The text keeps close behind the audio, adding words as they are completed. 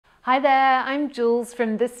Hi there, I'm Jules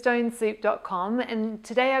from thesstonesoup.com and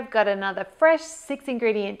today I've got another fresh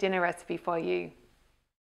 6-ingredient dinner recipe for you.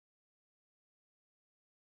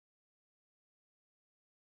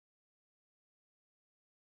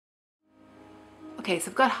 Okay,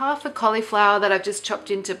 so I've got half a cauliflower that I've just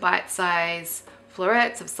chopped into bite-sized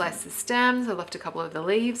florets. I've sliced the stems, I left a couple of the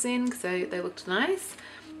leaves in because they looked nice.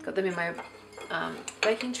 Got them in my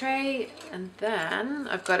baking tray, and then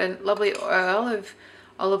I've got a lovely oil of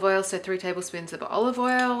olive oil, so 3 tablespoons of olive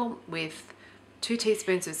oil with 2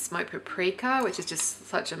 teaspoons of smoked paprika, which is just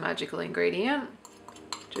such a magical ingredient.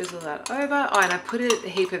 Drizzle that over. Oh, and I put a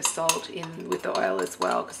heap of salt in with the oil as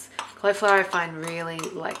well, because cauliflower I find really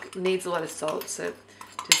needs a lot of salt, so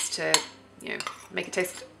just to make it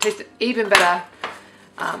taste it even better.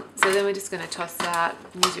 So then we're just going to toss that.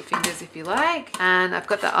 Use your fingers if you like. And I've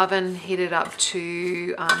got the oven heated up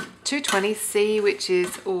to 220C, which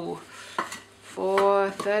is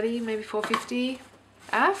 430, maybe 450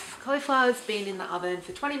 F. Cauliflower's been in the oven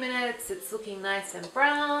for 20 minutes. It's looking nice and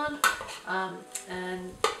brown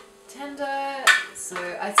and tender. So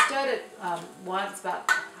I stirred it once,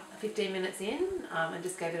 about 15 minutes in, and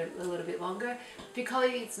just gave it a little bit longer. If your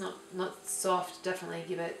cauli is not soft, definitely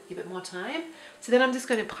give it more time. So then I'm just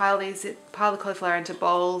going to pile the cauliflower into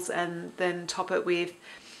bowls and then top it with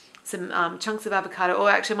some chunks of avocado, or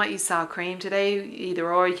actually I might use sour cream today,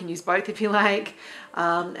 either or, you can use both if you like,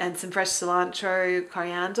 and some fresh cilantro,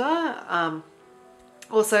 coriander.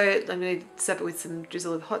 Also, I'm going to serve it with some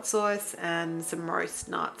drizzle of hot sauce and some roast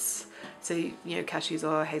nuts. So, cashews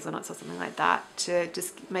or hazelnuts or something like that, to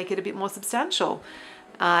just make it a bit more substantial.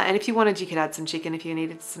 And if you wanted, you could add some chicken if you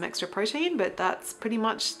needed some extra protein, but that's pretty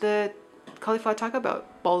much the cauliflower taco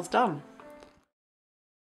bowl's done.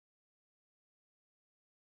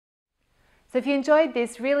 So if you enjoyed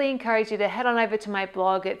this, really encourage you to head on over to my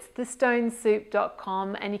blog. It's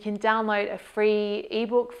thesstonesoup.com, and you can download a free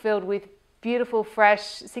ebook filled with beautiful, fresh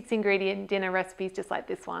 6-ingredient dinner recipes just like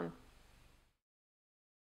this one.